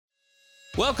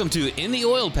Welcome to In the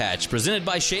Oil Patch, presented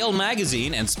by Shale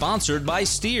Magazine and sponsored by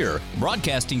Steer.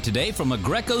 Broadcasting today from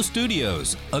Agreco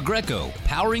Studios. Agreco,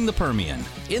 powering the Permian.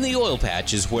 In the Oil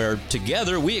Patch is where,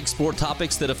 together, we explore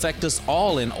topics that affect us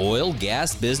all in oil,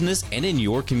 gas, business, and in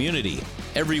your community.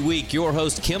 Every week, your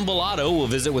host, Kim Bellotto, will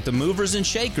visit with the movers and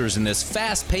shakers in this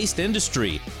fast-paced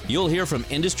industry. You'll hear from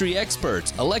industry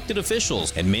experts, elected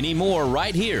officials, and many more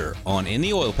right here on In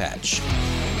the Oil Patch.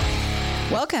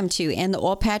 Welcome to In the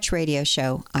Oil Patch Radio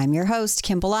Show. I'm your host,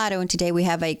 Kim Bellotto, and today we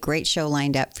have a great show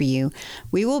lined up for you.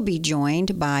 We will be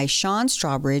joined by Sean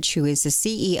Strawbridge, who is the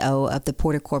CEO of the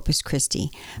Port of Corpus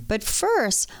Christi. But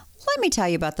first, let me tell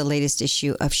you about the latest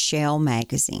issue of Shale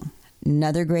Magazine.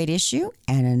 Another great issue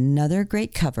and another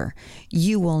great cover.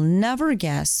 You will never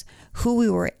guess who we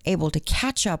were able to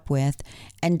catch up with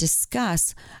and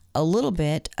discuss a little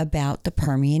bit about the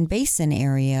Permian Basin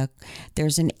area.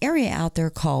 There's an area out there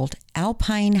called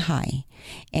Alpine High,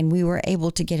 and we were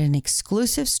able to get an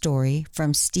exclusive story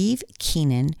from Steve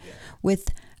Keenan with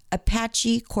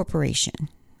Apache Corporation,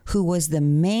 who was the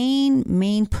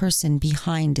main person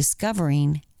behind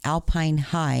discovering Alpine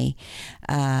High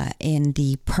in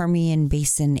the Permian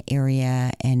Basin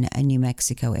area and New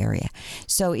Mexico area.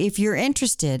 So if you're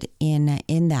interested in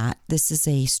that, this is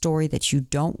a story that you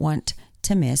don't want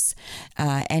to miss.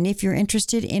 And if you're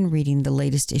interested in reading the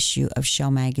latest issue of Shale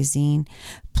Magazine,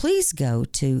 please go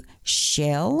to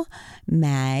shalemag.com.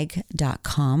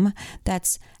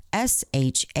 That's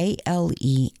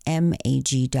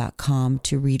SHALEMAG.com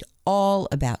to read all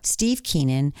about Steve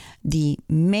Keenan, the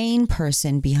main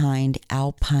person behind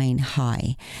Alpine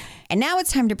High. And now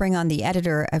it's time to bring on the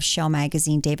editor of Shale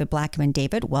Magazine, David Blackman.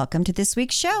 David, welcome to this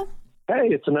week's show. Hey,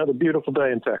 it's another beautiful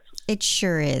day in Texas. It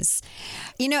sure is.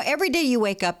 You know, every day you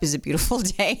wake up is a beautiful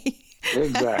day.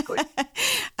 Exactly.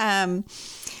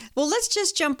 Well, let's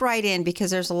just jump right in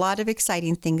because there's a lot of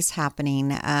exciting things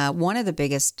happening. One of the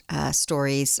biggest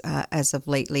stories as of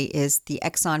lately is the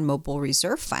ExxonMobil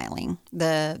reserve filing.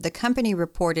 The company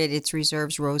reported its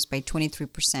reserves rose by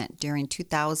 23% during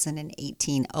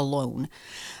 2018 alone.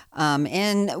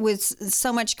 And with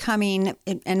so much coming,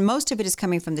 and most of it is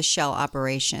coming from the Shell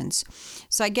operations.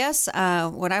 So I guess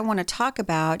what I want to talk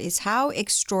about is how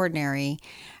extraordinary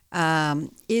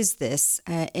is this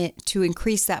to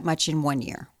increase that much in 1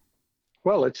 year?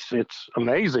 Well, it's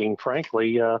amazing,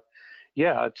 frankly.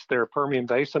 It's their Permian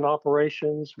Basin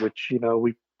operations, which, you know,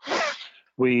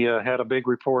 we had a big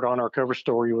report on. Our cover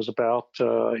story was about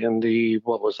in the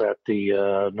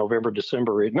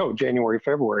January,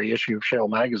 February issue of Shale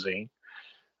Magazine.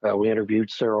 We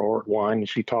interviewed Sarah Ortwine, and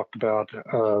she talked about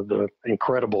the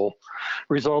incredible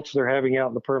results they're having out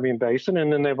in the Permian Basin.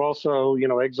 And then they've also, you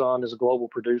know, Exxon is a global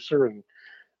producer, and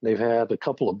they've had a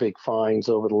couple of big finds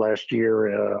over the last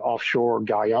year offshore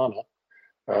Guyana,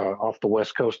 off the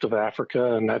west coast of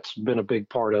Africa, and that's been a big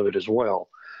part of it as well.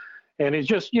 And it's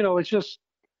just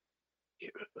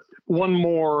one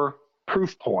more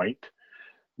proof point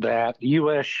that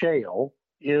U.S. shale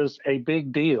is a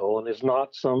big deal and is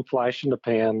not some flash in the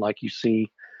pan like you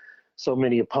see so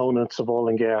many opponents of oil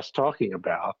and gas talking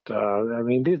about. I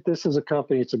mean, this is a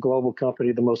company, it's a global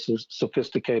company, the most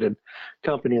sophisticated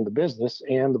company in the business,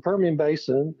 and the Permian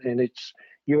Basin and its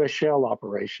U.S. shale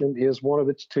operation is one of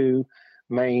its two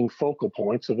main focal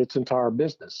points of its entire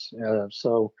business.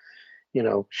 So, you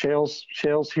know, shale's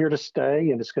here to stay,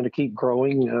 and it's going to keep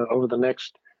growing over the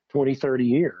next 20, 30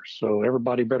 years. So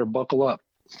everybody better buckle up.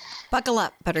 Buckle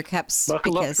up, Buttercups.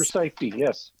 Buckle up for safety,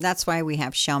 yes. That's why we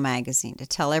have Shale Magazine, to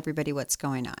tell everybody what's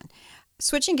going on.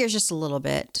 Switching gears just a little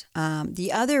bit,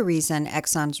 the other reason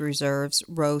Exxon's reserves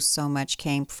rose so much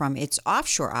came from its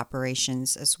offshore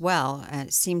operations as well.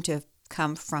 It seemed to have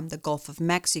come from the Gulf of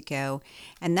Mexico,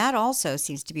 and that also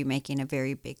seems to be making a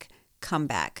very big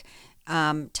comeback.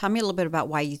 Tell me a little bit about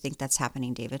why you think that's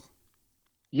happening, David.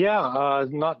 Yeah,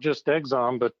 not just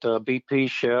Exxon, but BP,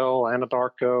 Shell,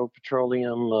 Anadarko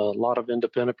Petroleum, a lot of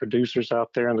independent producers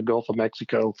out there in the Gulf of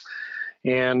Mexico.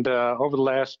 And over the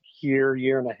last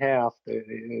year and a half,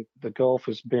 the Gulf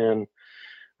has been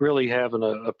really having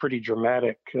a pretty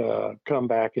dramatic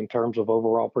comeback in terms of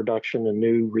overall production and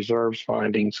new reserves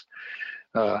findings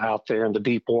out there in the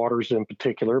deep waters in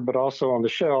particular, but also on the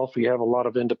shelf. You have a lot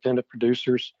of independent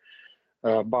producers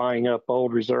buying up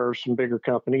old reserves from bigger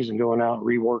companies and going out and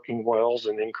reworking wells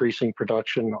and increasing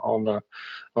production in the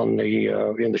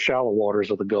shallow waters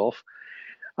of the Gulf.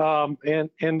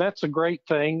 And that's a great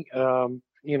thing,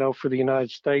 you know, for the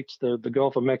United States. The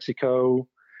Gulf of Mexico,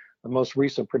 the most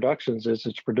recent productions is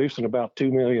it's producing about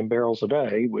 2 million barrels a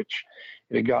day, which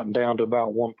it had gotten down to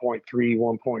about 1.3,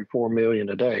 1.4 million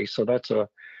a day. So that's a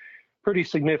pretty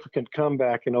significant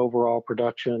comeback in overall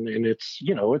production, and that's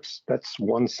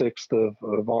 1/6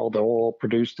 of all the oil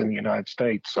produced in the United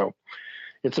States. So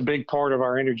it's a big part of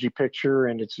our energy picture,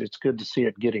 and it's good to see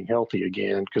it getting healthy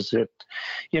again, because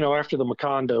after the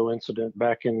Macondo incident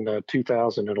back in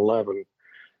 2011,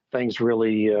 things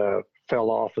really fell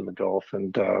off in the Gulf,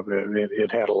 and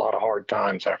it had a lot of hard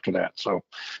times after that. So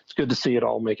it's good to see it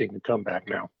all making a comeback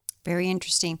now. Very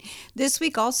interesting. This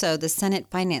week also, the Senate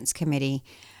Finance Committee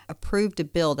approved a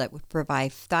bill that would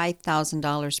provide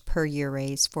 $5,000 per year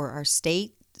raise for our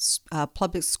state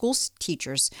public school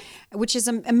teachers, which is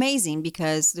amazing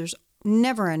because there's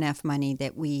never enough money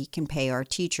that we can pay our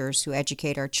teachers who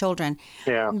educate our children.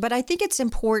 Yeah. But I think it's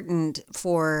important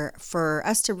for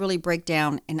us to really break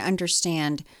down and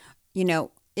understand,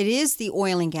 it is the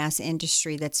oil and gas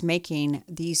industry that's making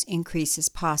these increases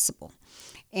possible.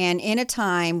 And in a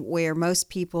time where most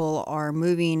people are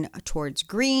moving towards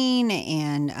green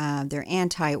and they're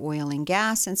anti-oil and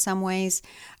gas in some ways,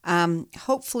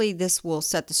 hopefully this will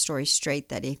set the story straight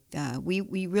that if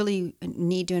we really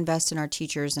need to invest in our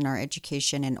teachers and our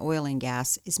education, and oil and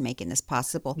gas is making this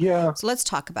possible. Yeah. So let's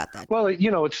talk about that. Well,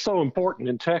 it's so important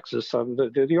in Texas.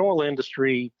 The oil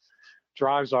industry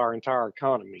drives our entire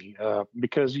economy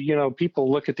because, people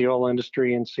look at the oil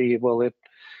industry and see, well, it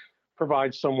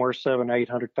provides somewhere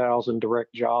 700,000-800,000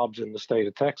 direct jobs in the state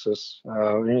of Texas,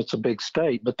 and it's a big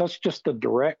state. But that's just the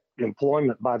direct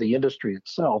employment by the industry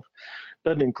itself.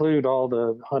 Doesn't include all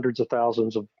the hundreds of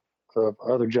thousands of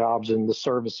other jobs in the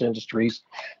service industries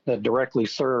that directly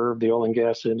serve the oil and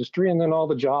gas industry, and then all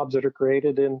the jobs that are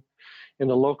created in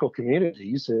the local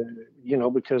communities.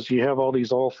 Because you have all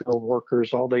these oil field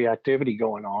workers, all the activity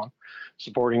going on,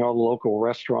 supporting all the local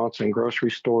restaurants and grocery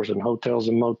stores and hotels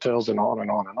and motels and on and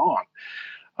on and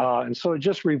on. And so it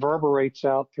just reverberates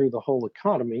out through the whole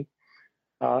economy.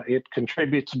 It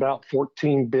contributes about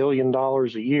 $14 billion a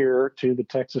year to the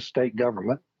Texas state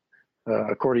government,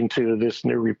 according to this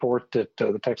new report that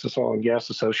the Texas Oil and Gas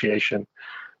Association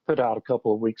put out a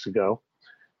couple of weeks ago.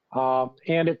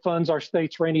 And it funds our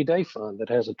state's rainy day fund that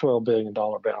has a $12 billion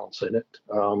balance in it.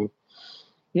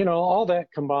 All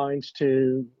that combines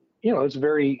to, it's a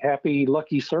very happy,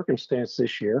 lucky circumstance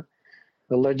this year.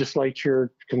 The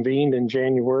legislature convened in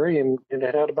January and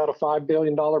it had about a $5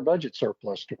 billion budget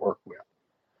surplus to work with.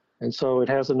 And so it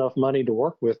has enough money to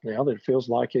work with now that it feels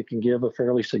like it can give a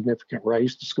fairly significant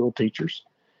raise to school teachers.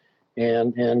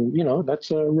 And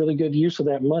that's a really good use of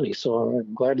that money. So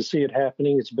I'm glad to see it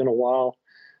happening. It's been a while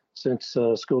since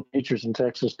school teachers in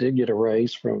Texas did get a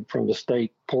raise from the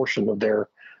state portion of their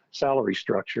salary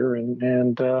structure.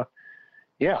 And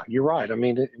yeah, you're right. I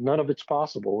mean, none of it's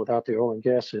possible without the oil and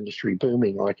gas industry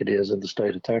booming like it is in the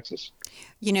state of Texas.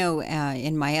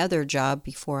 In my other job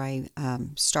before I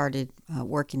started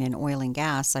working in oil and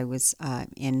gas, I was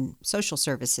in social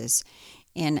services.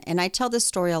 And I tell this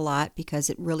story a lot because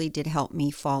it really did help me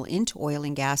fall into oil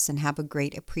and gas and have a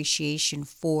great appreciation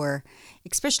for,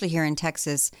 especially here in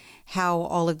Texas, how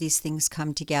all of these things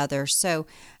come together. So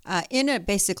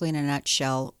basically in a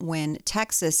nutshell, when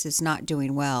Texas is not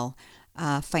doing well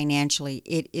financially,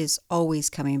 it is always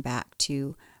coming back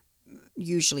to,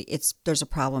 usually there's a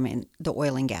problem in the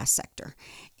oil and gas sector.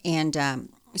 And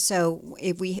so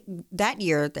that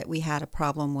year that we had a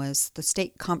problem was the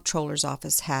state comptroller's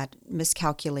office had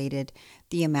miscalculated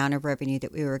the amount of revenue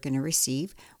that we were going to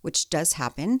receive, which does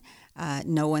happen,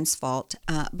 no one's fault,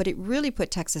 but it really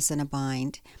put Texas in a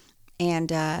bind.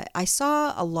 And I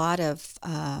saw a lot of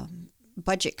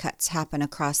budget cuts happen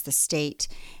across the state.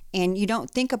 And you don't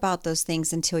think about those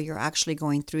things until you're actually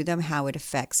going through them, how it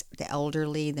affects the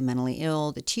elderly, the mentally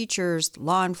ill, the teachers, the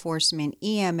law enforcement,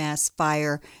 EMS,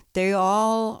 fire. They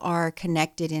all are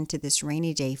connected into this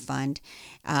rainy day fund.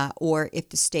 Or if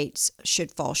the states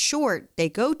should fall short, they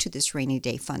go to this rainy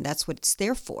day fund. That's what it's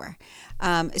there for.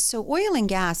 So oil and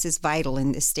gas is vital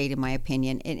in this state, in my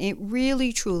opinion. And it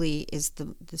really, truly is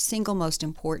the single most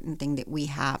important thing that we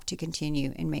have to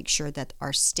continue and make sure that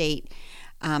our state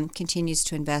continues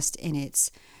to invest in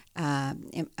its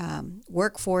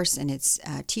workforce and its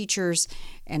teachers,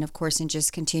 and of course in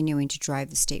just continuing to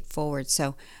drive the state forward.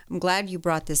 So I'm glad you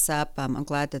brought this up. I'm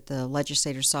glad that the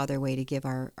legislators saw their way to give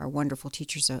our wonderful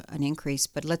teachers an increase,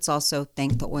 but let's also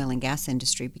thank the oil and gas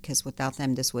industry, because without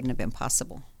them this wouldn't have been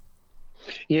possible.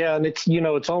 Yeah, and it's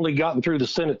only gotten through the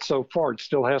Senate so far. It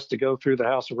still has to go through the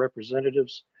House of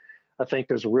Representatives. I think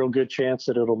there's a real good chance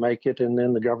that it'll make it, and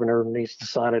then the governor needs to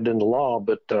sign it into law.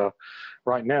 But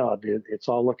right now it's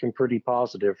all looking pretty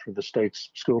positive for the state's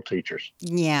school teachers.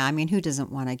 Yeah, I mean, who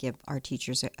doesn't want to give our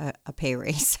teachers a pay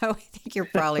raise? So I think you're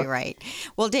probably right.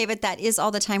 Well, David, that is all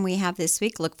the time we have this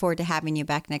week. Look forward to having you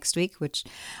back next week, which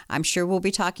I'm sure we'll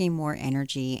be talking more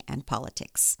energy and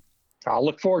politics. I'll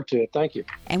look forward to it. Thank you.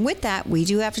 And with that, we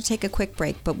do have to take a quick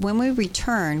break, but when we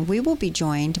return, we will be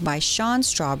joined by Sean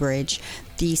Strawbridge,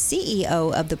 the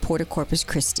CEO of the Port of Corpus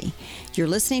Christi. You're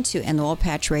listening to an Oil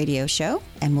Patch Radio Show,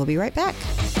 and we'll be right back.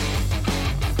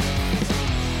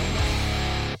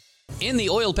 In the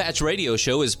Oil Patch Radio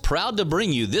Show is proud to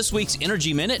bring you this week's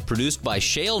Energy Minute, produced by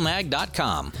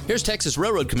ShaleMag.com. Here's Texas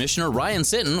Railroad Commissioner Ryan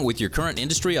Sitton with your current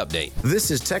industry update. This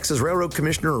is Texas Railroad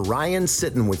Commissioner Ryan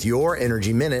Sitton with your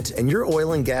Energy Minute and your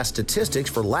oil and gas statistics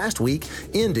for last week,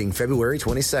 ending February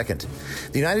 22nd.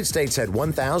 The United States had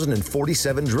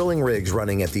 1,047 drilling rigs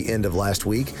running at the end of last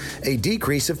week, a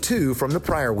decrease of 2 from the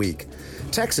prior week.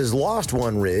 Texas lost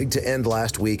 1 rig to end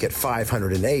last week at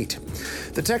 508.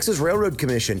 The Texas Railroad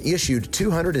Commission issued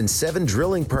 207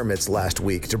 drilling permits last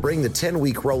week to bring the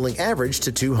 10-week rolling average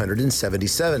to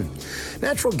 277.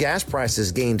 Natural gas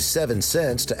prices gained 7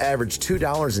 cents to average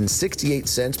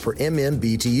 $2.68 per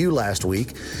MMBTU last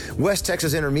week. West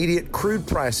Texas Intermediate crude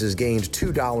prices gained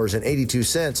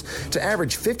 $2.82 to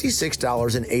average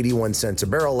 $56.81 a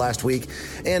barrel last week,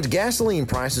 and gasoline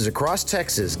prices across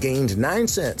Texas gained 9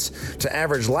 cents to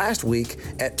average last week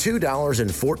at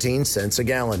 $2.14 a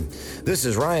gallon. This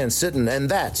is Ryan Sitton, and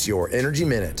that's your Energy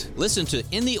Minute. Listen to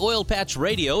In the Oil Patch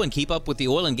Radio and keep up with the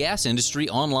oil and gas industry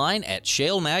online at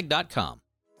shalemag.com.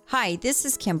 Hi, this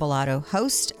is Kim Bellotto,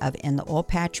 host of In the Oil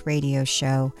Patch Radio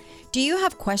Show. Do you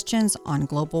have questions on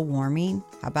global warming?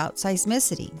 How about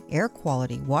seismicity, air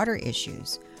quality, water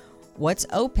issues? What's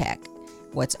OPEC?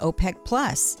 What's OPEC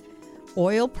Plus?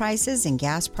 Oil prices and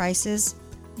gas prices?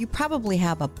 You probably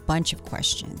have a bunch of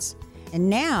questions. And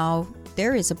now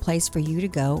there is a place for you to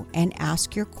go and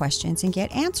ask your questions and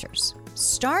get answers.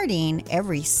 Starting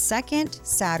every second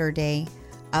Saturday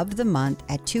of the month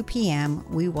at 2 p.m.,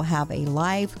 we will have a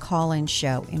live call-in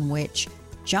show in which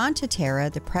John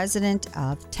Tatera, the president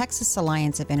of Texas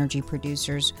Alliance of Energy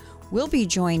Producers, will be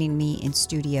joining me in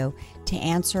studio to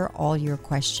answer all your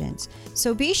questions.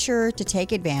 So be sure to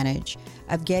take advantage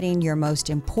of getting your most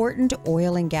important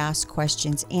oil and gas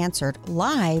questions answered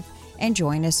live and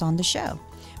join us on the show.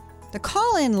 The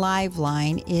call-in live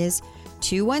line is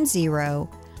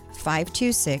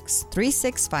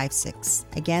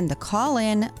 210-526-3656. Again, the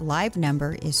call-in live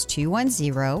number is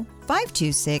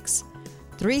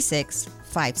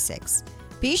 210-526-3656.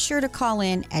 Be sure to call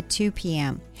in at 2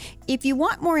 p.m. If you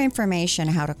want more information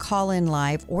how to call in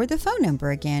live or the phone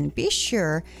number again, be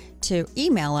sure to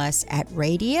email us at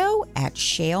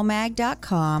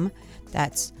radio@shalemag.com.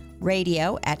 That's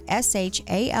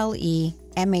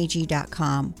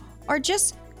radio@shalemag.com. Or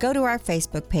just go to our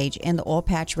Facebook page in the Oil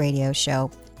Patch Radio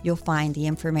Show. You'll find the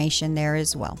information there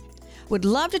as well. Would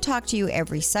love to talk to you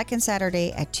every second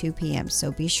Saturday at 2 p.m.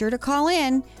 So be sure to call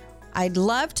in. I'd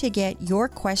love to get your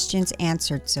questions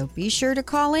answered, so be sure to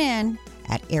call in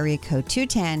at area code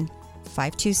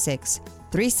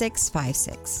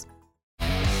 210-526-3656.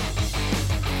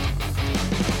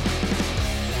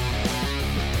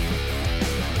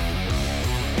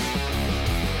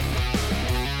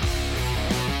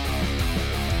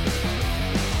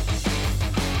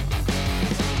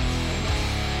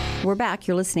 We're back.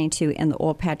 You're listening to In the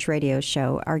Oil Patch Radio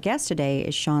Show. Our guest today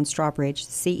is Sean Strawbridge,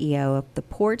 the CEO of the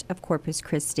Port of Corpus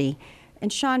Christi.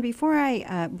 And Sean, before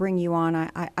I bring you on,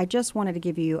 I just wanted to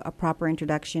give you a proper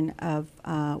introduction of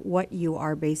what you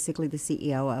are basically the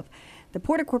CEO of. The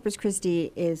Port of Corpus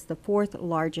Christi is the 4th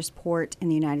largest port in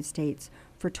the United States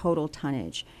for total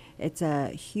tonnage. It's a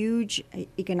huge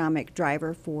economic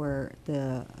driver for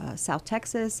the South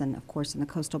Texas and, of course, in the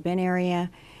Coastal Bend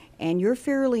area. And you're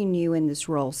fairly new in this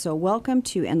role. So welcome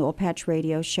to In the Oil Patch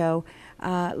Radio Show.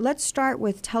 Let's start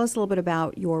with, tell us a little bit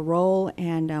about your role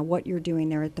and what you're doing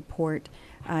there at the port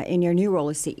in your new role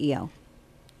as CEO.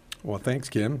 Well, thanks,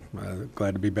 Kim.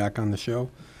 Glad to be back on the show.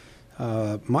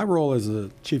 My role as the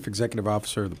Chief Executive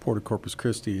Officer of the Port of Corpus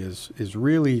Christi is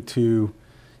really to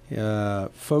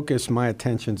focus my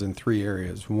attentions in 3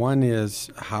 areas. One is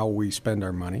how we spend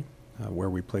our money, where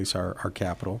we place our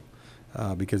capital.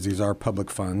 Because these are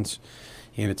public funds,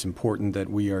 and it's important that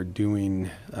we're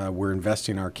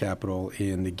investing our capital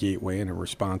in the gateway in a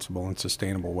responsible and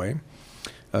sustainable way.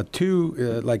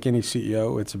 2, like any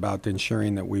CEO, it's about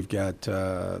ensuring that we've got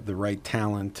the right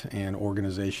talent and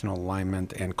organizational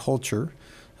alignment and culture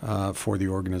for the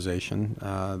organization.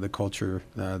 The culture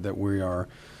that we are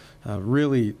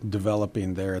really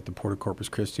developing there at the Port of Corpus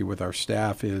Christi with our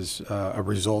staff is a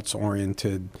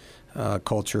results-oriented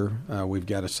culture. We've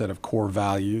got a set of core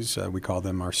values. We call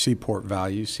them our Seaport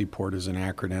values. Seaport is an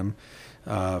acronym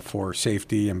for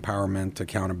safety, empowerment,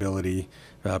 accountability,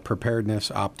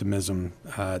 preparedness, optimism,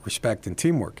 respect, and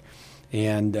teamwork.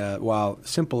 And while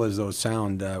simple as those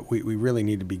sound, we really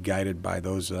need to be guided by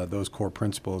those core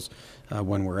principles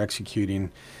when we're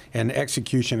executing. And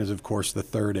execution is, of course, the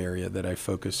third area that I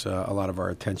focus a lot of our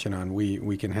attention on.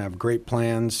 We can have great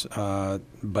plans,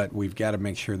 but we've got to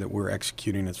make sure that we're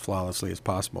executing as flawlessly as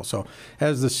possible. So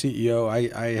as the CEO,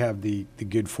 I have the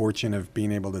good fortune of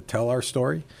being able to tell our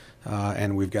story.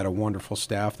 And we've got a wonderful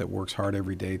staff that works hard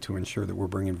every day to ensure that we're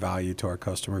bringing value to our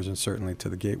customers and certainly to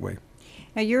the Gateway.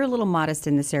 Now, you're a little modest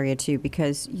in this area, too,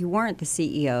 because you weren't the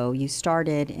CEO. You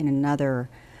started in another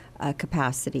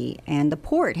capacity, and the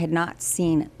port had not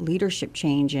seen leadership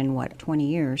change in, 20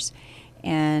 years.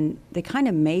 And they kind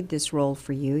of made this role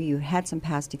for you. You had some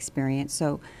past experience.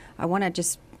 So I want to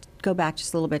just go back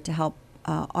just a little bit to help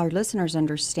our listeners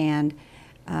understand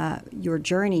your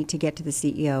journey to get to the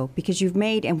CEO, because you've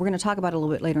made, and we're going to talk about it a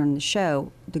little bit later in the show,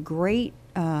 the great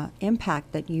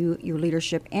impact that your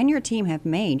leadership and your team have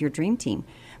made, your dream team.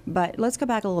 But let's go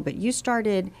back a little bit. You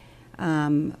started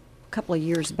a couple of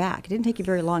years back. It didn't take you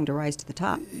very long to rise to the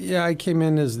top. Yeah, I came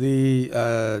in as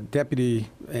the deputy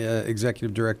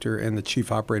executive director and the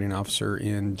chief operating officer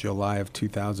in July of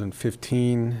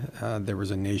 2015. There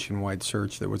was a nationwide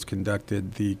search that was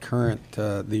conducted. The current,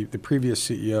 the previous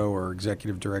CEO or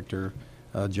executive director,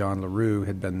 John LaRue,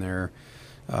 had been there.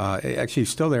 Actually, he's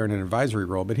still there in an advisory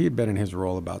role, but he had been in his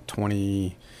role about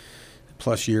 20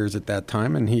 plus years at that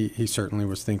time, and he certainly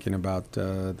was thinking about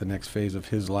the next phase of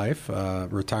his life,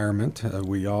 retirement.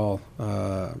 We all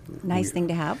nice thing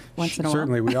to have once in a while.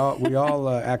 Certainly, we all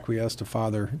acquiesce to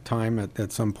father time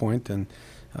at some point, and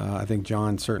I think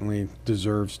John certainly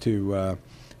deserves to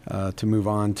move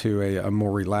on to a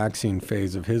more relaxing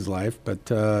phase of his life.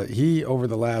 But he, over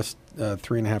the last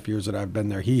 3.5 years that I've been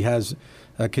there, he has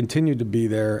continued to be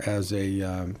there as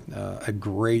a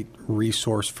great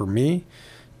resource for me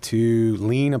to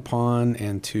lean upon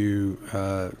and to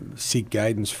seek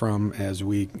guidance from as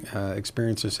we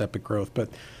experience this epic growth. But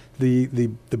the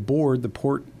board, the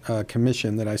Port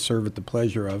Commission that I serve at the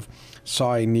pleasure of,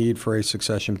 saw a need for a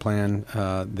succession plan.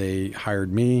 They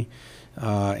hired me,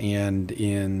 and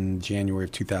in January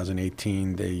of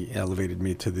 2018, they elevated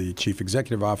me to the Chief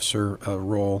Executive Officer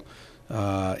role.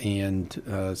 And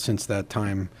since that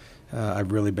time,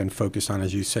 I've really been focused on,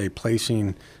 as you say,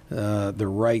 placing the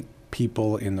right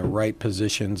people in the right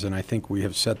positions, and I think we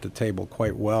have set the table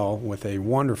quite well with a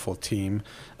wonderful team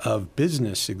of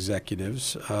business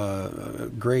executives,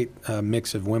 a great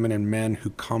mix of women and men who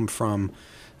come from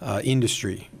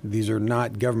industry. These are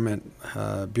not government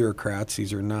bureaucrats.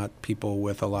 These are not people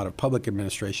with a lot of public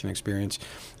administration experience.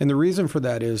 And the reason for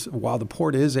that is, while the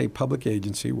port is a public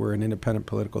agency, we're an independent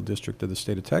political district of the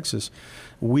state of Texas,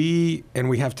 we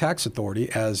have tax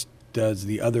authority, as does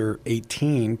the other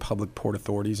 18 public port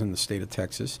authorities in the state of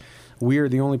Texas. We are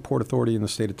the only port authority in the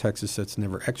state of Texas that's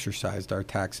never exercised our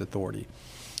tax authority.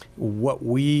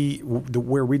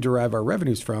 Where we derive our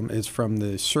revenues from is from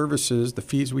the services, the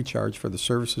fees we charge for the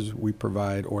services we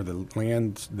provide, or the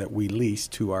land that we lease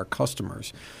to our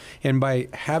customers. And by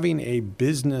having a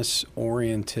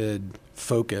business-oriented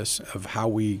focus of how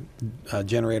we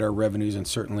generate our revenues, and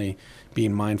certainly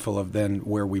being mindful of then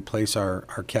where we place our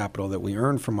capital that we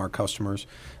earn from our customers,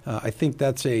 I think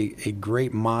that's a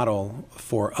great model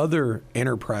for other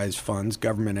enterprise funds,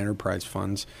 government enterprise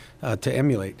funds, to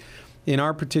emulate. In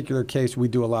our particular case, we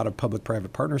do a lot of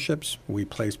public-private partnerships. We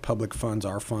place public funds,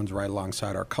 our funds, right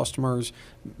alongside our customers,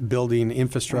 building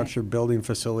infrastructure, building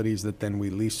facilities that then we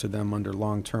lease to them under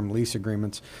long-term lease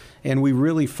agreements. And we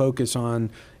really focus on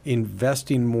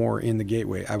investing more in the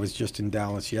Gateway. I was just in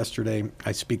Dallas yesterday.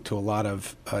 I speak to a lot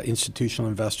of institutional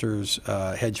investors,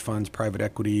 hedge funds, private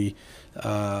equity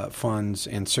funds,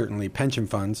 and certainly pension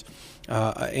funds.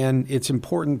 And it's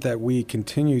important that we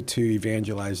continue to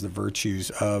evangelize the virtues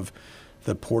of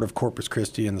the Port of Corpus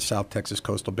Christi and the South Texas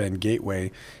Coastal Bend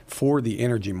Gateway for the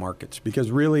energy markets,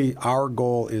 because really our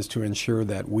goal is to ensure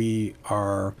that we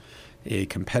are a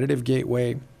competitive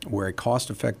gateway, we're a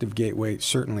cost-effective gateway,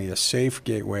 certainly a safe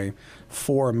gateway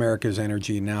for America's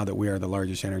energy now that we are the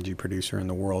largest energy producer in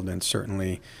the world, and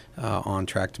certainly on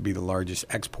track to be the largest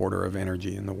exporter of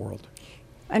energy in the world.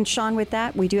 And Sean, with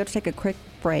that, we do have to take a quick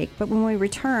break. But when we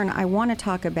return, I want to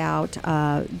talk about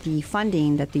the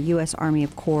funding that the U.S. Army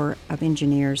Corps of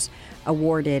Engineers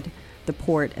awarded the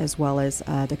port, as well as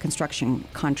the construction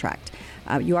contract.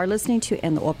 You are listening to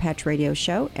In the Oil Patch Radio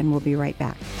Show, and we'll be right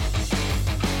back.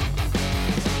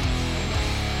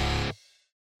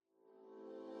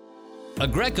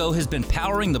 Aggreko has been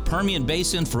powering the Permian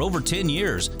Basin for over 10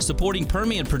 years, supporting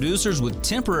Permian producers with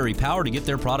temporary power to get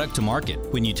their product to market.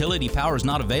 When utility power is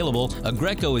not available,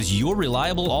 Aggreko is your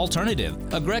reliable alternative.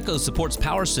 Aggreko supports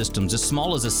power systems as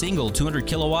small as a single 200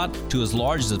 kilowatt to as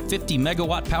large as a 50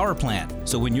 megawatt power plant.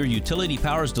 So when your utility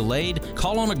power is delayed,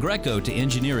 call on Aggreko to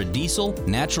engineer a diesel,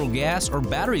 natural gas, or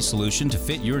battery solution to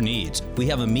fit your needs. We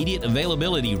have immediate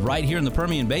availability right here in the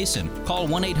Permian Basin. Call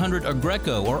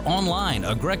 1-800-AGGREKO or online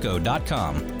aggreko.com.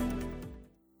 Plan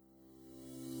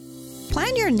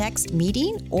your next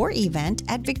meeting or event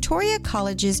at Victoria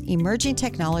College's Emerging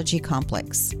Technology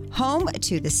Complex, home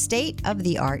to the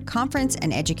state-of-the-art Conference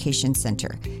and Education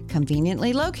Center,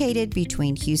 conveniently located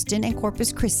between Houston and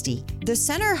Corpus Christi. The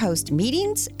center hosts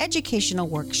meetings, educational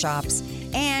workshops,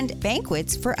 and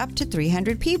banquets for up to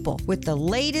 300 people, with the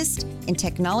latest in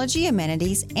technology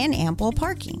amenities and ample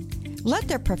parking. Let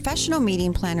their professional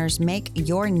meeting planners make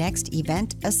your next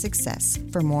event a success.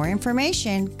 For more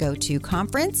information, go to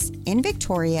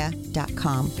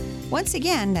conferenceinvictoria.com. Once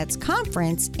again, that's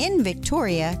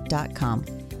conferenceinvictoria.com.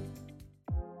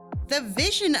 The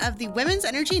vision of the Women's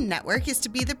Energy Network is to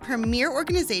be the premier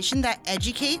organization that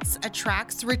educates,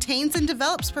 attracts, retains, and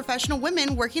develops professional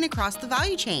women working across the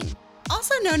value chain.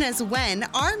 Also known as WEN,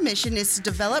 our mission is to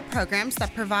develop programs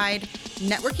that provide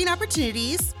networking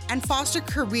opportunities and foster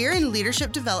career and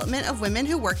leadership development of women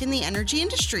who work in the energy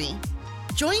industry.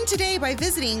 Join today by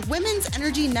visiting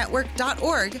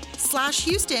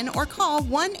womensenergynetwork.org/Houston or call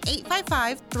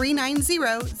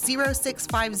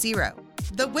 1-855-390-0650.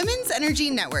 The Women's Energy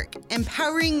Network,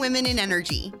 empowering women in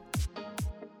energy.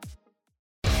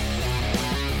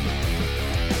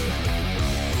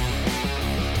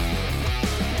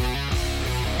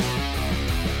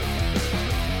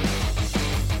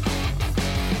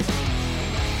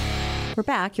 We're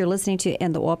back. You're listening to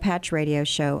In the Oil Patch Radio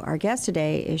Show. Our guest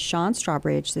today is Sean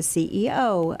Strawbridge, the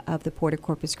CEO of the Port of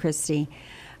Corpus Christi.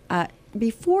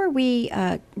 Before we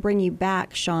bring you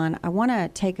back, Sean, I want to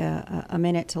take a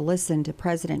minute to listen to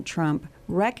President Trump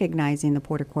recognizing the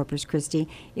Port of Corpus Christi.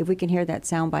 If we can hear that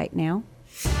soundbite now.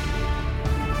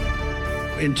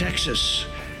 In Texas,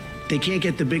 they can't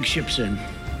get the big ships in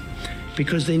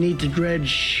because they need to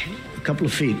dredge a couple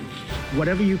of feet.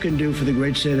 Whatever you can do for the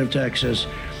great state of Texas,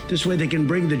 this way they can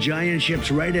bring the giant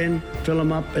ships right in, fill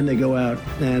them up, and they go out.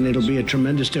 And it'll be a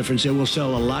tremendous difference. It will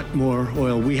sell a lot more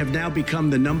oil. We have now become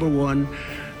the number one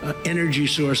energy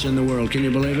source in the world. Can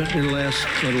you believe it? In the last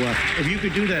little while. If you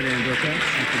could do that, Andrew, okay?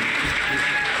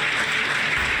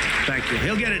 Thank you.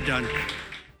 He'll get it done.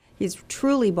 He's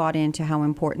truly bought into how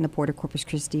important the Port of Corpus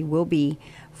Christi will be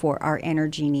for our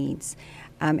energy needs.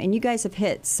 And you guys have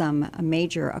hit some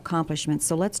major accomplishments,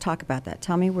 so let's talk about that.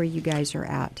 Tell me where you guys are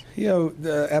at.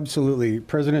 Absolutely.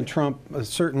 President Trump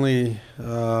certainly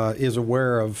is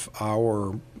aware of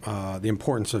the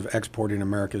importance of exporting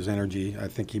America's energy. I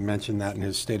think he mentioned that in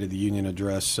his State of the Union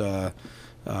address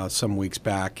some weeks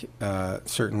back.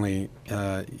 Certainly,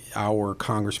 our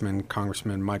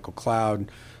Congressman Michael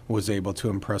Cloud, was able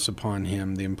to impress upon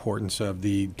him the importance of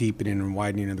the deepening and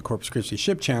widening of the Corpus Christi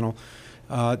ship channel.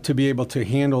 To be able to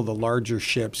handle the larger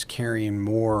ships carrying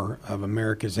more of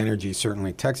America's energy,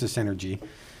 certainly Texas energy.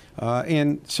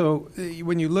 And so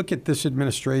when you look at this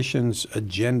administration's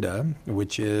agenda,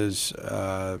 which is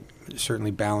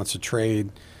certainly balance of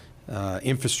trade,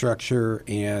 infrastructure,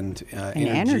 and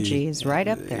energy is right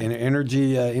up there. And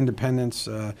energy independence,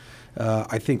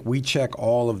 I think we check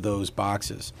all of those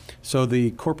boxes. So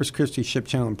the Corpus Christi Ship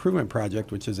Channel Improvement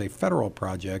Project, which is a federal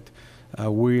project,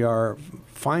 we are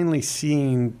finally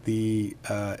seeing the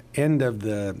end of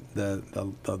the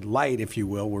light, if you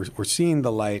will. We're seeing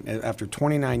the light after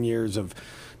 29 years of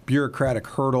bureaucratic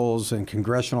hurdles and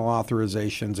congressional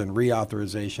authorizations and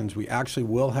reauthorizations. We actually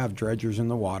will have dredgers in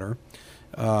the water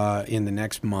in the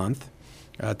next month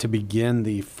to begin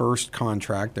the first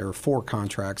contract. There are 4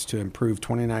 contracts to improve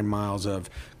 29 miles of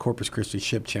Corpus Christi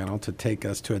Ship Channel to take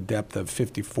us to a depth of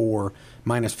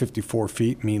minus 54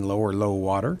 feet, mean low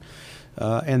water.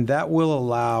 And that will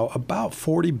allow about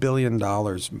 $40 billion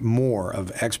more of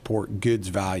export goods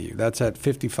value. That's at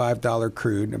 $55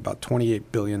 crude. About $28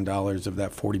 billion of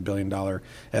that $40 billion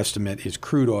estimate is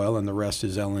crude oil, and the rest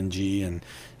is LNG and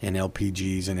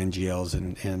LPGs and NGLs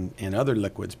and other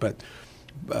liquids. But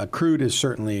crude is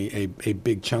certainly a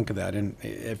big chunk of that. And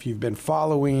if you've been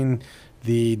following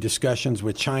the discussions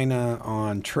with China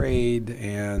on trade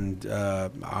and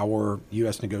our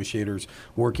U.S. negotiators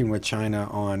working with China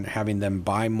on having them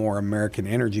buy more American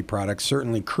energy products.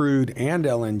 Certainly crude and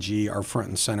LNG are front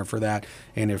and center for that.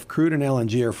 And if crude and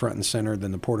LNG are front and center,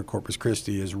 then the Port of Corpus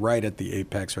Christi is right at the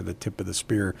apex or the tip of the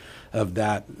spear of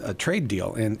that trade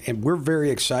deal. And we're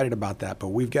very excited about that, but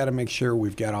we've got to make sure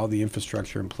we've got all the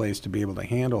infrastructure in place to be able to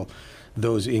handle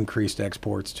those increased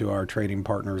exports to our trading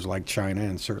partners like China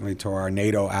and certainly to our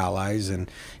NATO allies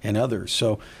and others.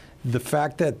 So the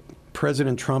fact that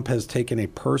President Trump has taken a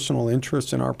personal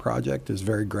interest in our project is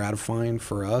very gratifying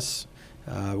for us.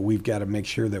 We've got to make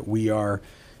sure that we are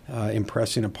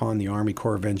impressing upon the Army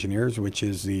Corps of Engineers, which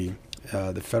is the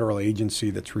federal agency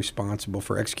that's responsible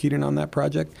for executing on that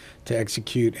project, to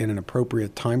execute in an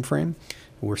appropriate time frame.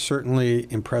 We're certainly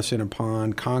impressing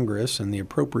upon Congress and the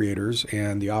appropriators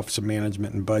and the Office of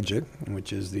Management and Budget,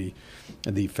 which is the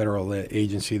federal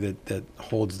agency that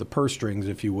holds the purse strings,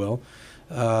 if you will,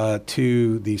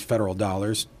 to these federal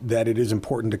dollars, that it is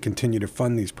important to continue to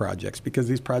fund these projects, because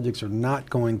these projects are not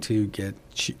going to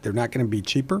they're not going to be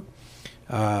cheaper.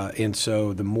 And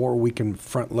so the more we can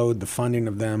front load the funding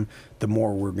of them, the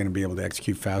more we're going to be able to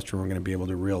execute faster. We're going to be able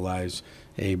to realize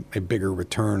a bigger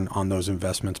return on those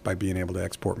investments by being able to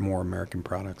export more American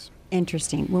products.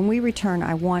 Interesting. When we return,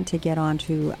 I want to get on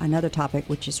to another topic,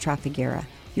 which is Trafigura.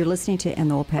 You're listening to In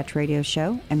the Oil Patch Radio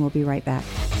Show, and we'll be right back.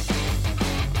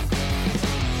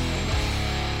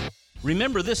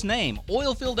 Remember this name,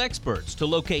 Oilfield Experts, to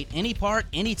locate any part,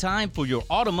 anytime for your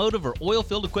automotive or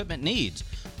oilfield equipment needs.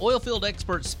 Oilfield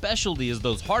Experts' specialty is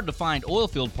those hard-to-find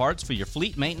oilfield parts for your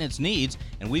fleet maintenance needs,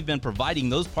 and we've been providing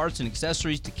those parts and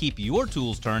accessories to keep your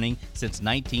tools turning since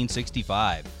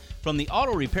 1965. From the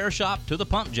auto repair shop to the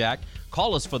pump jack,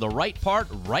 call us for the right part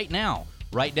right now.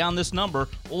 Write down this number,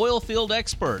 Oilfield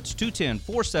Experts,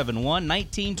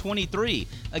 210-471-1923.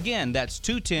 Again, that's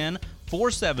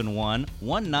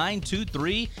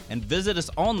 210-471-1923, and visit us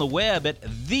on the web at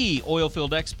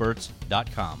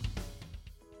theoilfieldexperts.com.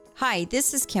 Hi,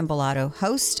 this is Kim Bellato,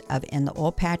 host of In the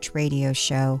Oil Patch Radio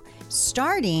Show.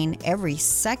 Starting every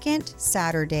second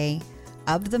Saturday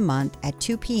of the month at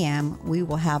 2 p.m., we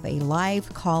will have a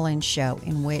live call-in show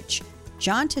in which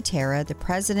John Totera, the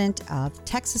president of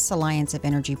Texas Alliance of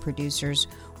Energy Producers,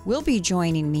 will be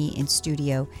joining me in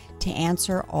studio to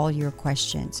answer all your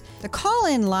questions. The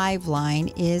call-in live line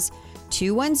is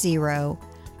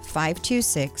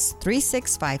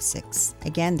 210-526-3656.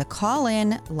 Again, the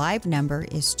call-in live number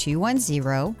is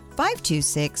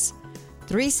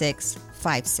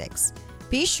 210-526-3656.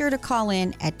 Be sure to call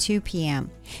in at 2 p.m.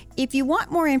 If you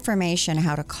want more information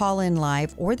how to call in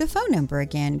live or the phone number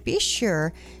again, be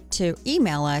sure to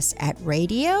email us at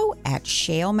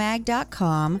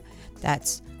radio@shalemag.com.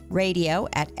 That's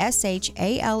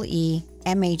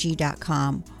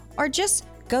radio@shalemag.com. Or just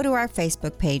go to our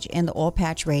Facebook page, In the Oil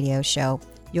Patch Radio Show.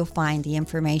 You'll find the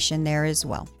information there as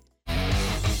well.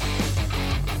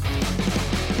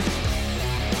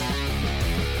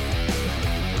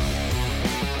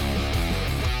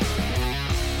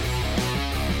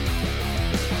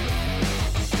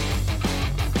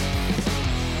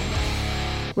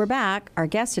 We're back. Our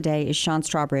guest today is Sean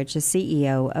Strawbridge, the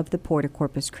CEO of the Port of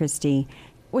Corpus Christi.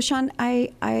 Well, Sean,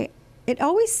 it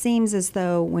always seems as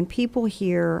though when people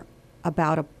hear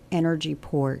about an energy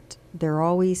port, they're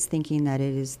always thinking that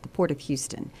it is the Port of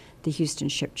Houston, the Houston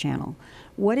Ship Channel.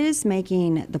 What is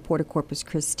making the Port of Corpus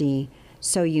Christi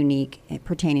so unique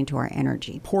pertaining to our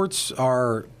energy? Ports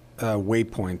are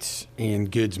waypoints in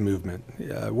goods movement.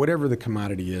 Whatever the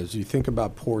commodity is, you think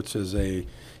about ports as a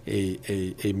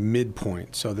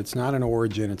midpoint. So that's not an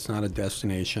origin, it's not a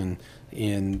destination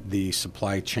in the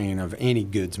supply chain of any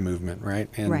goods movement, right?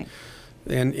 Right.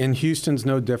 And Houston's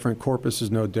no different. Corpus is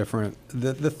no different.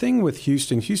 The thing with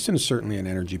Houston is certainly an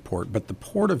energy port, but the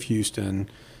Port of Houston,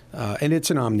 and it's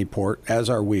an omniport, as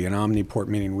are we. An omniport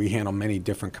meaning we handle many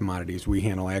different commodities. We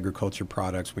handle agriculture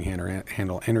products. We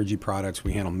handle energy products.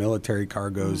 We handle military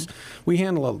cargoes. Mm-hmm. We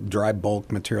handle dry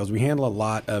bulk materials. We handle a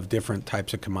lot of different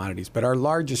types of commodities. But our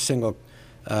largest single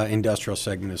industrial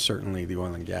segment is certainly the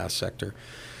oil and gas sector.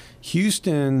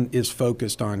 Houston is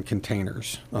focused on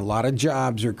containers. A lot of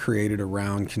jobs are created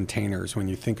around containers. When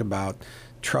you think about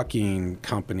trucking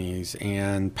companies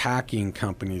and packing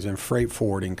companies and freight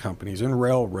forwarding companies and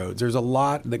railroads, there's a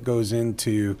lot that goes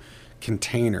into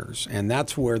containers. And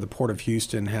that's where the Port of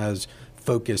Houston has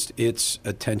focused its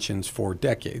attentions for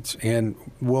decades and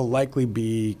will likely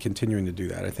be continuing to do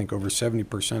that. I think over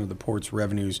 70% of the port's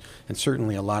revenues and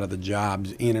certainly a lot of the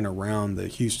jobs in and around the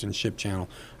Houston Ship Channel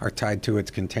are tied to its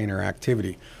container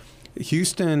activity.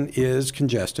 Houston is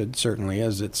congested, certainly,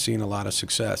 as it's seen a lot of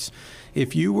success.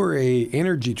 If you were a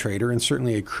energy trader, and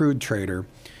certainly a crude trader,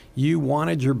 you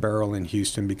wanted your barrel in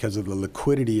Houston because of the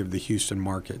liquidity of the Houston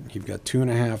market. You've got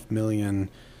 2.5 million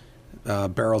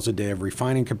barrels a day of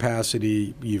refining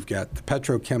capacity. You've got the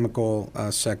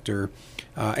petrochemical sector,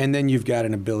 and then you've got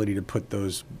an ability to put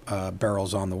those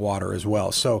barrels on the water as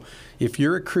well. So if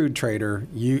you're a crude trader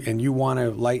and you want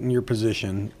to lighten your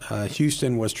position,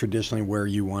 Houston was traditionally where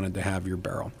you wanted to have your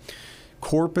barrel.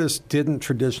 Corpus didn't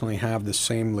traditionally have the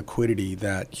same liquidity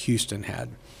that Houston had.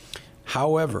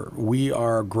 However, we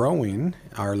are growing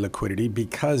our liquidity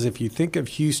because if you think of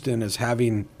Houston as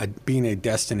being a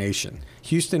destination,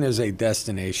 Houston is a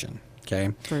destination, okay?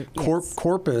 Yes.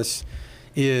 Corpus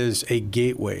is a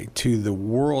gateway to the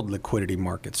world liquidity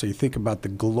market. So you think about the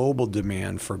global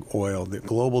demand for oil, the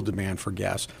global demand for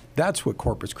gas. That's what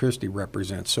Corpus Christi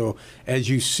represents. So as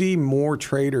you see more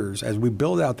traders, as we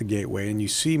build out the gateway and you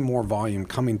see more volume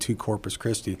coming to Corpus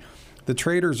Christi, the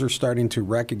traders are starting to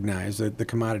recognize that the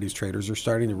commodities traders are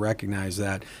starting to recognize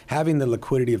that having the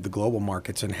liquidity of the global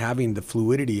markets and having the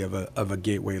fluidity of a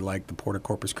gateway like the Port of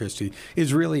Corpus Christi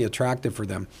is really attractive for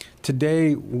them.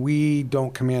 Today, we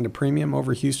don't command a premium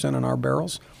over Houston on our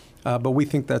barrels, but we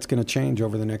think that's going to change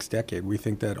over the next decade. We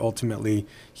think that ultimately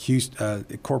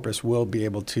Corpus will be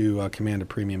able to command a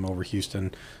premium over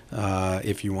Houston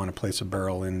if you want to place a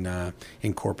barrel in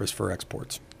Corpus for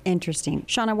exports. Interesting.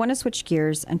 Sean, I want to switch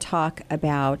gears and talk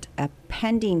about a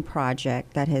pending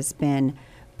project that has been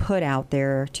put out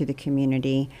there to the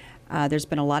community. There's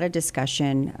been a lot of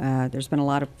discussion. There's been a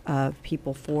lot of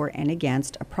people for and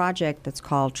against a project that's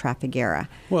called Trafigura.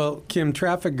 Well, Kim,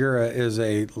 Trafigura is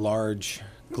a large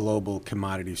global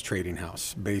commodities trading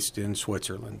house based in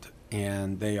Switzerland.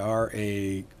 And they are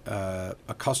a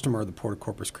customer of the Port of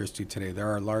Corpus Christi today. They're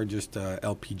our largest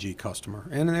LPG customer,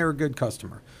 and they're a good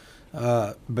customer.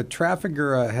 But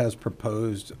Trafigura has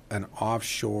proposed an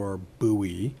offshore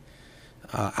buoy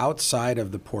outside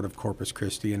of the Port of Corpus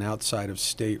Christi and outside of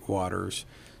state waters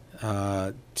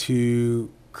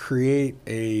to create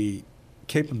a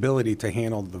capability to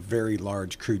handle the very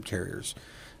large crude carriers.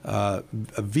 A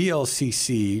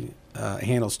VLCC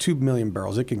handles 2 million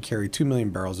barrels. It can carry 2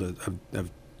 million barrels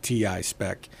of TI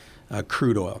spec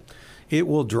crude oil. It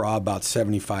will draw about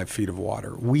 75 feet of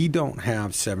water. We don't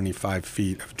have 75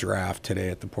 feet of draft today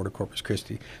at the Port of Corpus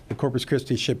Christi. The Corpus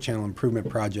Christi Ship Channel Improvement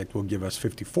Project will give us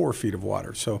 54 feet of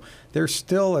water. So there's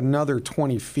still another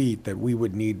 20 feet that we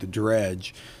would need to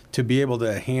dredge to be able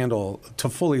to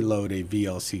fully load a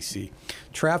VLCC.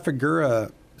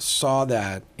 Trafigura saw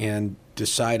that and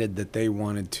decided that they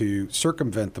wanted to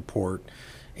circumvent the port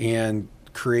and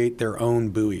create their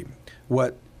own buoy.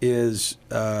 What is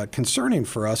concerning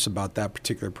for us about that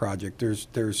particular project,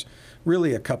 there's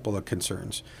really a couple of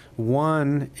concerns.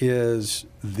 One is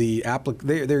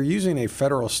they're using a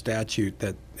federal statute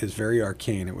that is very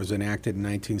arcane. It was enacted in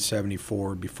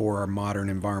 1974 before our modern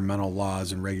environmental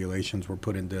laws and regulations were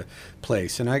put into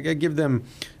place. And I give them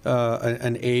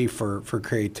an A for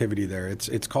creativity there.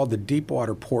 It's called the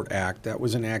Deepwater Port Act. That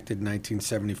was enacted in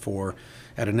 1974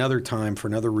 at another time for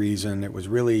another reason. It was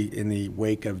really in the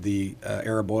wake of the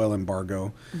Arab oil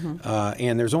embargo. Mm-hmm.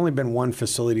 And there's only been one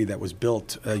facility that was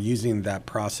built using that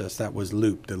process. That was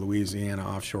LOOP, the Louisiana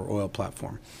Offshore Oil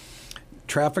Platform.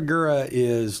 Trafigura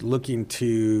is looking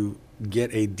to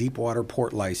get a deepwater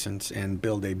port license and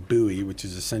build a buoy, which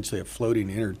is essentially a floating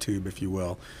inner tube, if you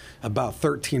will, about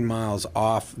 13 miles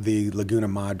off the Laguna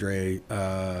Madre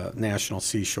National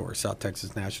Seashore, South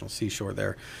Texas National Seashore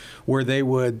there, where they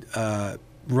would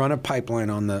run a pipeline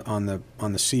on the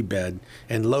seabed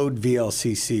and load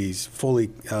VLCCs,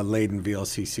 fully laden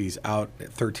VLCCs, out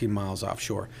at 13 miles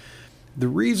offshore. The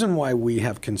reason why we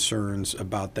have concerns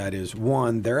about that is,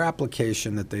 one, their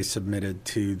application that they submitted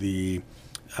to the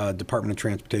Department of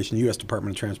Transportation, U.S.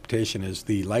 Department of Transportation, is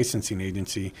the licensing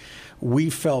agency, we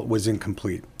felt was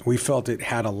incomplete. We felt it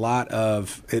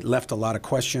left a lot of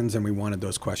questions, and we wanted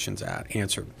those questions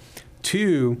answered.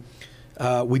 Two,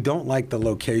 we don't like the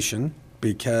location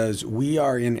because we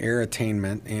are in air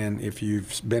attainment, and if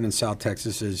you've been in South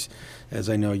Texas, as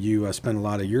I know you spent a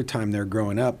lot of your time there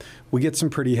growing up, we get some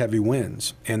pretty heavy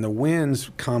winds. And the winds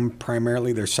come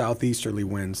primarily, they're southeasterly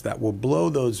winds that will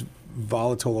blow those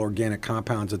volatile organic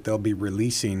compounds that they'll be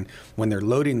releasing when they're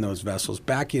loading those vessels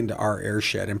back into our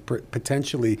airshed and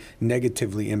potentially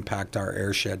negatively impact our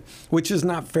airshed, which is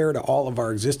not fair to all of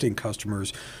our existing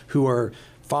customers who are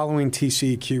following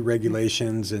TCEQ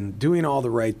regulations and doing all the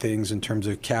right things in terms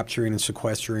of capturing and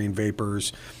sequestering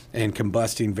vapors and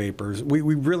combusting vapors. We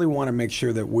really want to make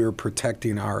sure that we're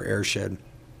protecting our airshed.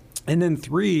 And then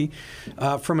three,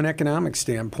 from an economic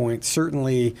standpoint,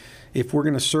 certainly if we're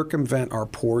going to circumvent our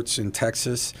ports in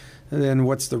Texas, then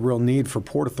what's the real need for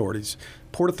port authorities?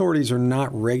 Port authorities are not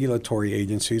regulatory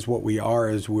agencies. What we are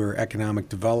is we're economic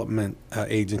development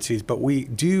agencies, but we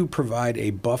do provide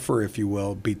a buffer, if you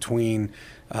will, between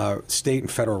state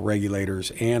and federal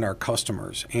regulators and our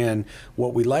customers. And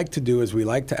what we like to do is we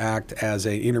like to act as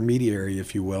an intermediary,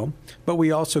 if you will, but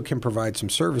we also can provide some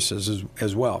services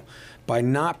as well. By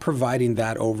not providing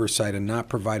that oversight and not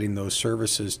providing those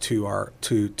services to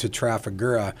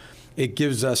Trafigura, it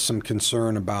gives us some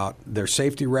concern about their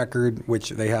safety record, which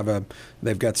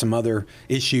they've got some other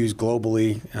issues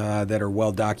globally that are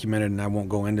well documented, and I won't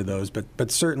go into those.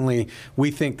 But certainly,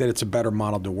 we think that it's a better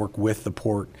model to work with the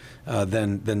port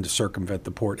than to circumvent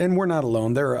the port. And we're not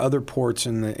alone. There are other ports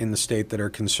in the state that are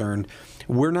concerned.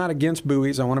 We're not against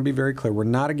buoys. I want to be very clear. We're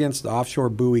not against the offshore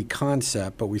buoy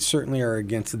concept, but we certainly are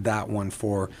against that one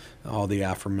for all the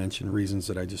aforementioned reasons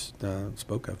that I just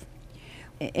spoke of.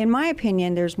 In my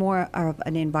opinion, there's more of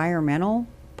an environmental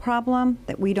problem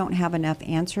that we don't have enough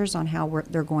answers on how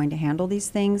they're going to handle these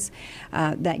things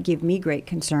that give me great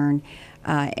concern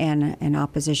and an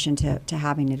opposition to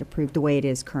having it approved the way it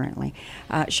is currently.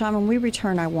 Sean, when we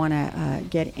return, I want to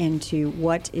get into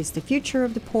what is the future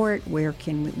of the port,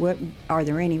 what are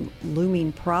there any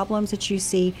looming problems that you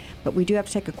see, but we do have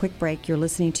to take a quick break. You're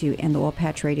listening to In the Oil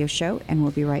Patch Radio Show, and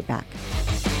we'll be right back.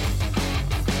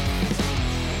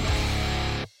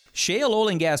 Shale Oil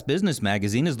and Gas Business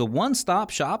Magazine is the one-stop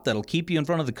shop that'll keep you in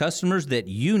front of the customers that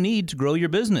you need to grow your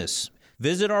business.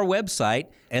 Visit our website,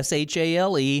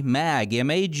 shalemag.com,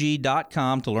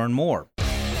 to learn more.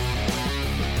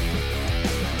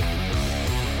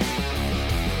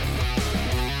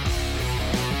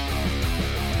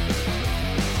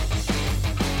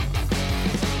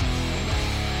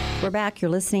 We're back. You're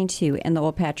listening to In the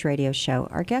Oil Patch Radio Show.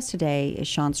 Our guest today is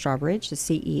Sean Strawbridge, the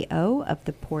CEO of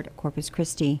the Port of Corpus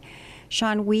Christi.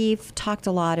 Sean, we've talked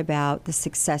a lot about the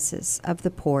successes of the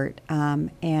port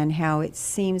and how it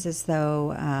seems as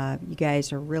though you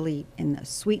guys are really in a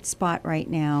sweet spot right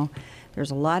now.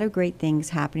 There's a lot of great things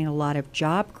happening, a lot of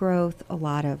job growth, a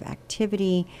lot of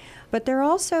activity. But there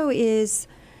also is,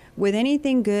 with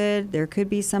anything good, there could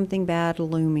be something bad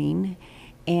looming.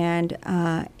 And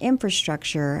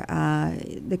infrastructure,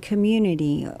 the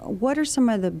community. What are some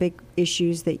of the big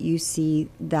issues that you see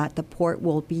that the port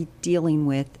will be dealing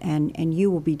with and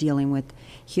you will be dealing with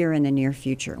here in the near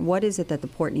future? What is it that the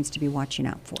port needs to be watching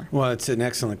out for? Well, it's an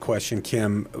excellent question,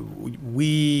 Kim.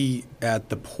 We at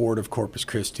the Port of Corpus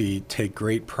Christi take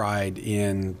great pride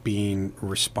in being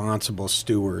responsible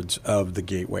stewards of the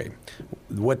gateway.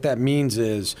 What that means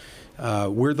is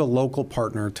we're the local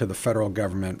partner to the federal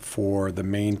government for the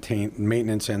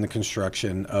maintenance and the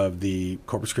construction of the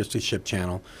Corpus Christi Ship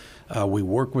Channel. We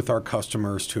work with our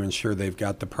customers to ensure they've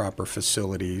got the proper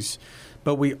facilities,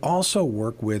 but we also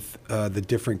work with the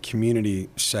different community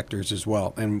sectors as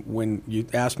well. And when you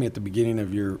asked me at the beginning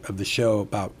of the show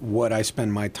about what I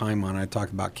spend my time on, I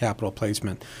talked about capital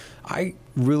placement. I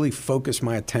really focus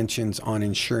my attentions on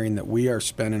ensuring that we are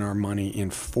spending our money in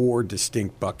 4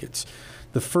 distinct buckets.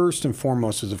 The first and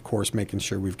foremost is, of course, making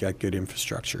sure we've got good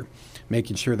infrastructure,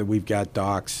 making sure that we've got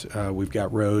docks, we've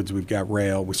got roads, we've got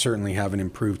rail. We certainly have an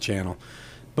improved channel.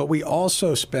 But we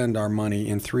also spend our money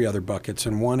in 3 other buckets,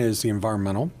 and one is the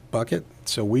environmental bucket.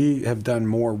 So we have done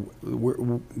more.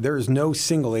 There is no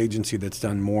single agency that's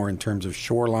done more in terms of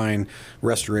shoreline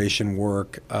restoration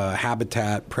work,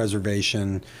 habitat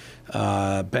preservation,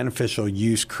 beneficial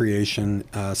use creation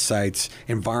sites,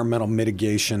 environmental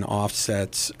mitigation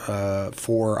offsets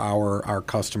for our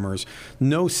customers.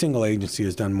 No single agency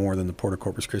has done more than the Port of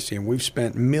Corpus Christi, and we've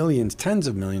spent millions, tens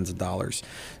of millions of dollars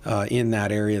in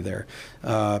that area there.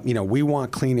 We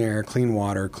want clean air, clean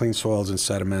water, clean soils and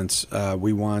sediments.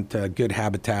 We want good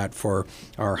habitat for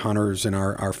our hunters and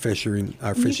our fishing.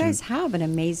 You guys have an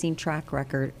amazing track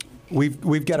record.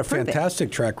 We've got a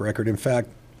fantastic track record. In fact,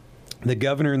 the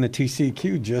governor and the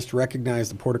TCEQ just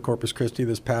recognized the Port of Corpus Christi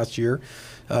this past year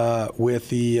with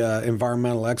the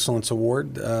Environmental Excellence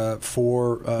Award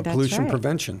for pollution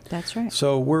prevention. That's right.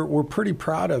 So we're pretty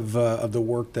proud of the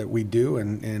work that we do,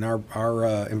 and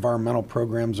our environmental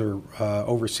programs are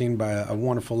overseen by a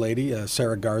wonderful lady,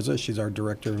 Sarah Garza. She's our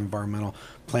Director of Environmental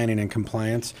Planning and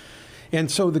Compliance. And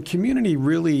so the community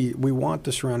really, we want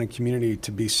the surrounding community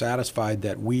to be satisfied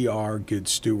that we are good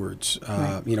stewards.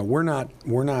 Right. We're not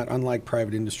unlike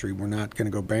private industry. We're not going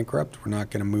to go bankrupt. We're not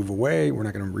going to move away. We're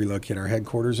not going to relocate our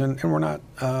headquarters, and we're not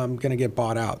going to get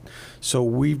bought out. So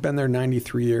we've been there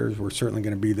 93 years. We're certainly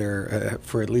going to be there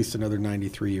for at least another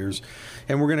 93 years.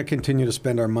 And we're going to continue to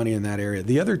spend our money in that area.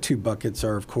 The other two buckets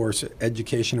are, of course,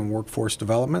 education and workforce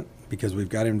development, because we've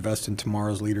got to invest in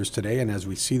tomorrow's leaders today. And as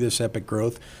we see this epic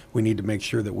growth, we need to make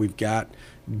sure that we've got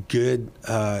good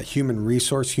human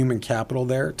resource, human capital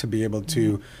there to be able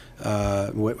to,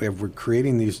 if we're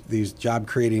creating these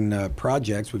job-creating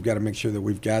projects, we've got to make sure that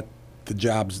we've got the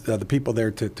jobs, the people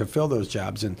there to fill those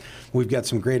jobs. And we've got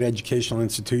some great educational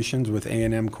institutions with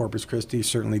A&M Corpus Christi,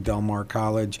 certainly Del Mar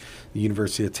College, the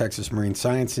University of Texas Marine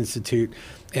Science Institute.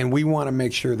 And we want to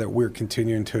make sure that we're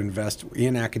continuing to invest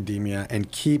in academia and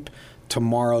keep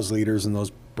tomorrow's leaders and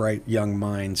those bright young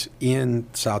minds in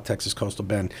South Texas Coastal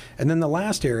Bend. And then the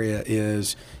last area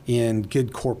is in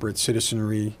good corporate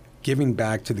citizenry, giving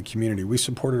back to the community. We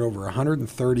supported over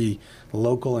 130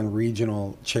 local and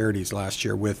regional charities last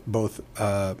year with both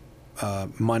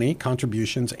money,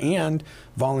 contributions, and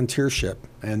volunteership.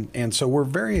 And so we're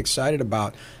very excited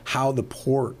about how the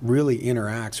port really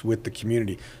interacts with the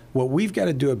community. What we've got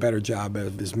to do a better job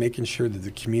of is making sure that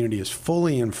the community is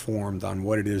fully informed on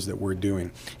what it is that we're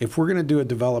doing. If we're going to do a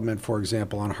development, for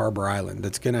example, on Harbor Island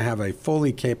that's going to have a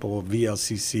fully capable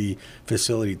VLCC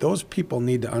facility, those people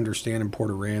need to understand in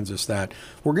Port Aransas that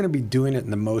we're going to be doing it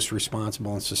in the most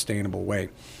responsible and sustainable way.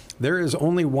 There is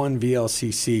only one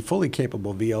VLCC, fully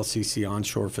capable VLCC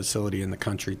onshore facility in the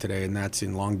country today, and that's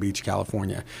in Long Beach,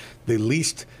 California, the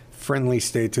least friendly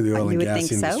state to the oil and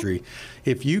gas industry. So?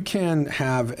 If you can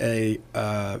have a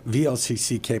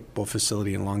VLCC capable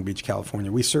facility in Long Beach,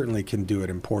 California, we certainly can do it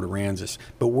in Port Aransas.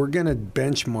 But we're going to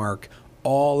benchmark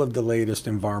all of the latest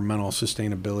environmental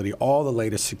sustainability, all the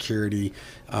latest security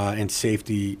and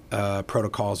safety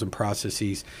protocols and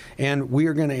processes. And we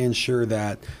are going to ensure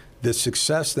that the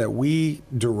success that we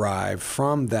derive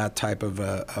from that type of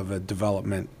a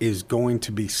development is going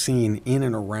to be seen in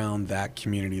and around that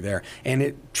community there. And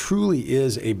it truly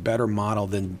is a better model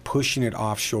than pushing it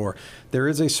offshore. There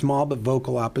is a small but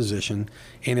vocal opposition,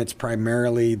 and it's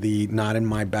primarily the not in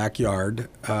my backyard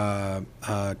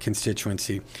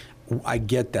constituency. I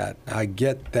get that. I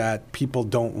get that people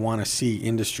don't want to see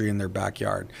industry in their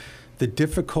backyard. The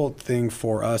difficult thing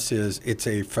for us is it's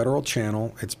a federal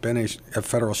channel. It's been a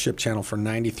federal ship channel for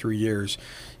 93 years.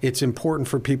 It's important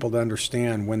for people to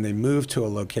understand when they move to a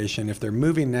location, if they're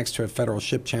moving next to a federal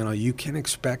ship channel, you can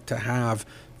expect to have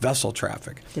vessel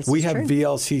traffic. We have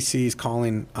VLCCs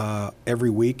calling every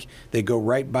week. They go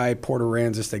right by Port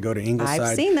Aransas. They go to Ingleside.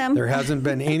 I've seen them. There hasn't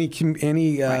been any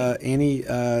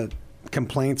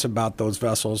complaints about those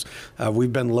vessels.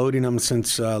 We've been loading them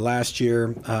since last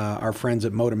year. Our friends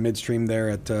at Moda Midstream there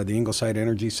at the Ingleside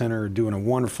Energy Center are doing a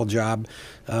wonderful job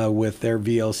with their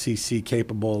VLCC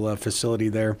capable facility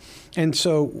there. And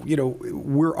so,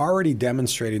 we're already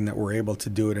demonstrating that we're able to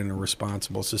do it in a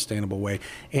responsible, sustainable way.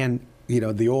 And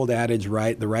the old adage,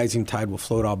 right, the rising tide will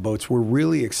float all boats. We're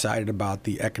really excited about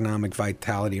the economic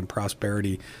vitality and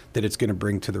prosperity that it's going to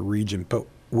bring to the region. But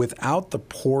without the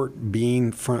port being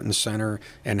front and center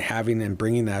and having and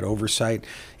bringing that oversight,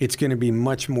 it's going to be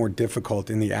much more difficult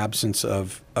in the absence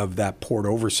of that port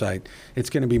oversight. It's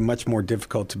going to be much more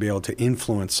difficult to be able to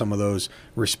influence some of those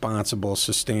responsible,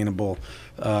 sustainable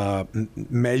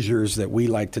measures that we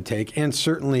like to take, and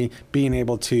certainly being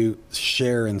able to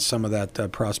share in some of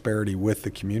that prosperity with the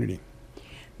community.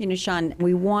 Sean,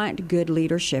 we want good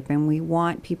leadership, and we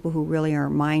want people who really are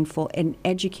mindful and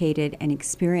educated and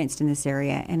experienced in this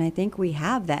area. And I think we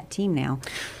have that team now.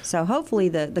 So hopefully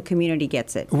the community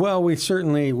gets it. Well, we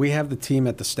have the team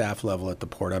at the staff level at the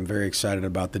port. I'm very excited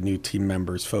about the new team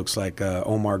members, folks like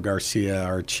Omar Garcia,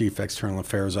 our Chief External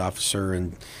Affairs Officer,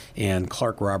 and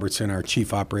Clark Robertson, our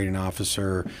Chief Operating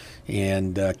Officer,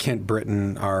 and Kent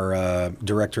Britton, our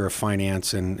Director of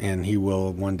Finance, and he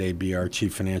will one day be our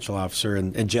Chief Financial Officer,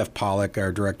 and Jeff Pollock,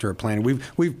 our Director of Planning.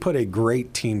 We've put a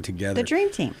great team together. The dream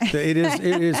team. It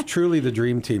is truly the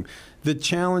dream team. The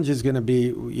challenge is going to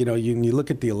be, you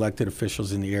look at the elected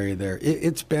officials in the area there.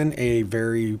 It's been a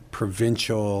very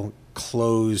provincial,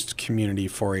 closed community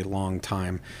for a long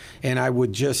time. And I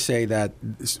would just say that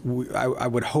I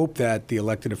would hope that the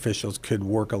elected officials could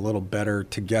work a little better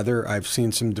together. I've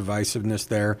seen some divisiveness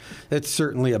there. That's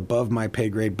certainly above my pay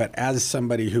grade, but as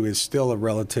somebody who is still a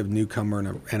relative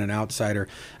newcomer and an outsider,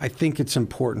 I think it's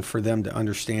important for them to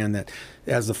understand that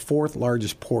as the fourth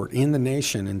largest port in the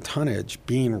nation in tonnage,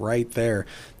 being right there,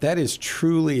 that is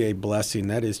truly a blessing.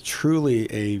 That is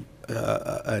truly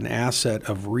an asset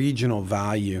of regional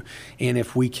value. And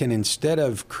if we can, instead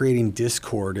of creating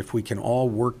discord, if we can all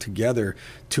work together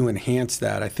to enhance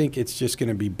that, I think it's just going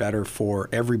to be better for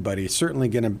everybody. It's certainly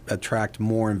going to attract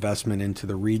more investment into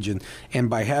the region. And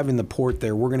by having the port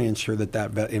there, we're going to ensure that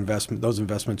those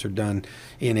investments are done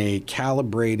in a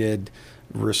calibrated,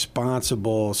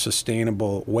 responsible,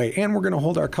 sustainable way. And we're going to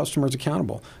hold our customers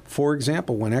accountable. For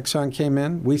example, when Exxon came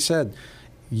in, we said,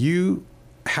 you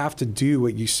have to do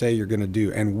what you say you're going to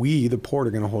do, and we, the port,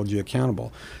 are going to hold you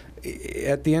accountable.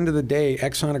 At the end of the day,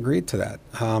 Exxon agreed to that.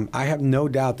 I have no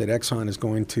doubt that Exxon is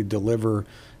going to deliver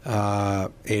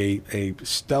a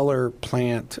stellar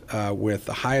plant with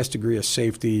the highest degree of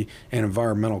safety and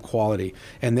environmental quality.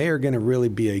 And they are going to really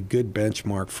be a good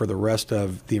benchmark for the rest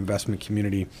of the investment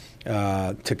community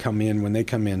to come in. When they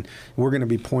come in, we're going to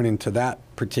be pointing to that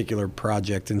particular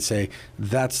project and say,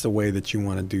 that's the way that you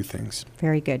want to do things.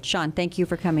 Very good. Sean, thank you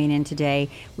for coming in today.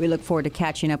 We look forward to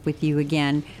catching up with you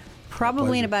again.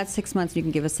 Probably in about 6 months, you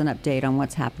can give us an update on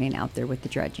what's happening out there with the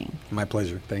dredging. My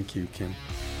pleasure. Thank you, Kim.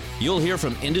 You'll hear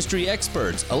from industry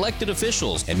experts, elected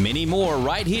officials, and many more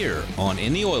right here on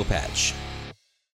In the Oil Patch.